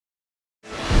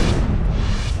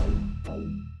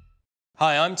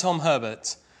Hi, I'm Tom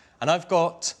Herbert, and I've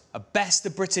got a best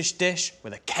of British dish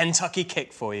with a Kentucky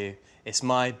kick for you. It's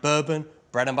my bourbon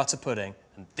bread and butter pudding,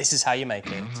 and this is how you make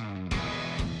it.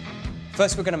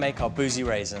 First, we're going to make our boozy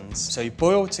raisins. So you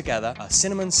boil together a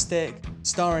cinnamon stick,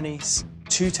 star anise,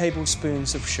 2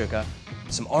 tablespoons of sugar,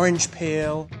 some orange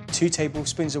peel, 2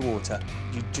 tablespoons of water.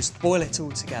 You just boil it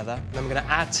all together. And I'm going to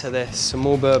add to this some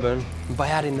more bourbon. And by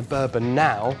adding the bourbon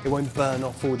now, it won't burn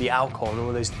off all the alcohol and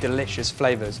all those delicious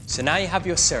flavours. So now you have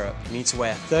your syrup. You need to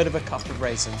weigh 1/3 cup of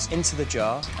raisins into the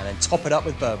jar and then top it up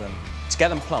with bourbon. To get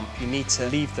them plump, you need to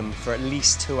leave them for at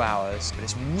least 2 hours, but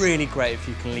it's really great if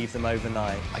you can leave them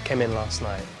overnight. I came in last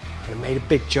night and I made a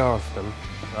big jar of them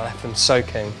and I left them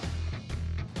soaking.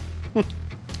 You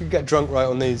could get drunk right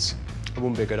on these. It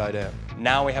wouldn't be a good idea.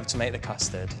 Now we have to make the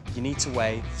custard. You need to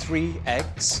weigh 3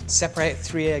 eggs, separate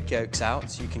 3 egg yolks out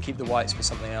so you can keep the whites for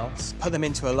something else. Put them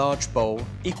into a large bowl,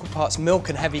 equal parts milk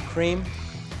and heavy cream.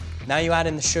 Now you add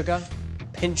in the sugar, a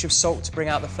pinch of salt to bring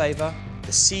out the flavour,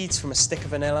 the seeds from a stick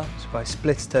of vanilla. So if I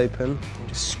split it open and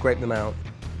just scrape them out,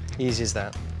 easy as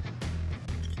that.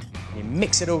 You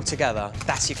mix it all together,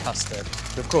 that's your custard.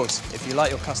 But of course, if you like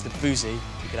your custard boozy,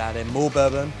 you could add in more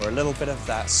bourbon or a little bit of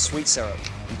that sweet syrup.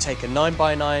 You take a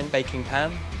 9x9 baking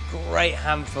pan, great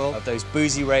handful of those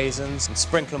boozy raisins and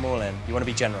sprinkle them all in. You want to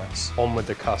be generous. On with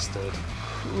the custard.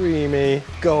 Creamy,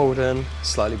 golden,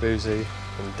 slightly boozy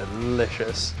and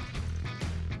delicious.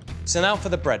 So now for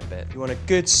the bread bit. You want a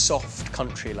good soft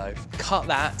country loaf. Cut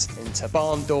that into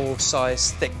barn door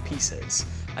size thick pieces.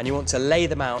 And you want to lay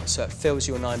them out so it fills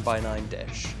your 9x9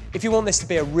 dish. If you want this to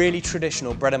be a really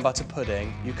traditional bread and butter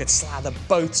pudding, you could slather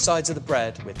both sides of the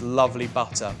bread with lovely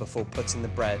butter before putting the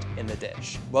bread in the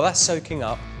dish. While that's soaking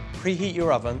up, preheat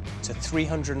your oven to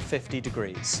 350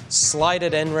 degrees. Slide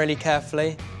it in really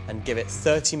carefully and give it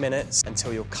 30 minutes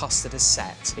until your custard is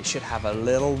set. It should have a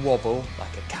little wobble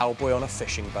like a cowboy on a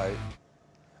fishing boat.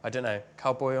 I don't know,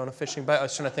 cowboy on a fishing boat? I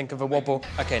was trying to think of a wobble.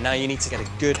 Okay, now you need to get a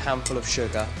good handful of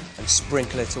sugar and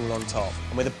sprinkle it all on top.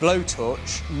 And with a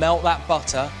blowtorch, melt that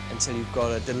butter until you've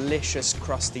got a delicious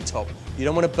crusty top. You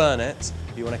don't want to burn it,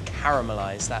 you want to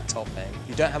caramelise that topping. If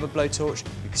you don't have a blowtorch,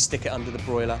 you can stick it under the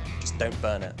broiler, just don't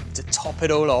burn it. To top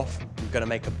it all off, you're going to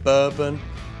make a bourbon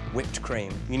whipped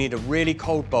cream. You need a really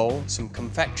cold bowl, some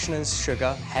confectioner's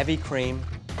sugar, heavy cream,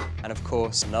 and of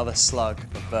course, another slug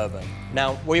of bourbon.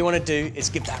 Now, what you want to do is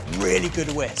give that really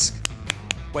good whisk.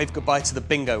 Wave goodbye to the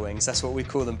bingo wings, that's what we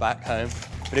call them back home.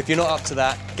 But if you're not up to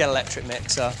that, get an electric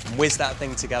mixer and whiz that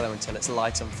thing together until it's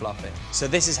light and fluffy. So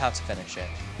this is how to finish it.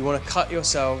 You want to cut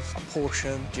yourself a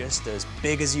portion just as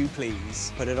big as you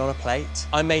please. Put it on a plate.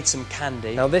 I made some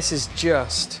candy. Now this is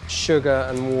just sugar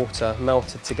and water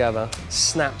melted together.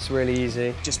 Snaps really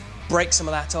easy. Just break some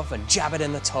of that off and jab it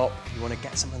in the top. You want to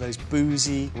get some of those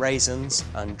boozy raisins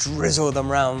and drizzle them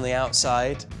around the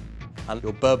outside. And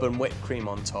your bourbon whipped cream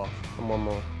on top. And one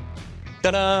more.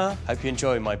 Ta-da! Hope you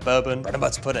enjoy my bourbon bread and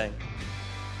butter pudding.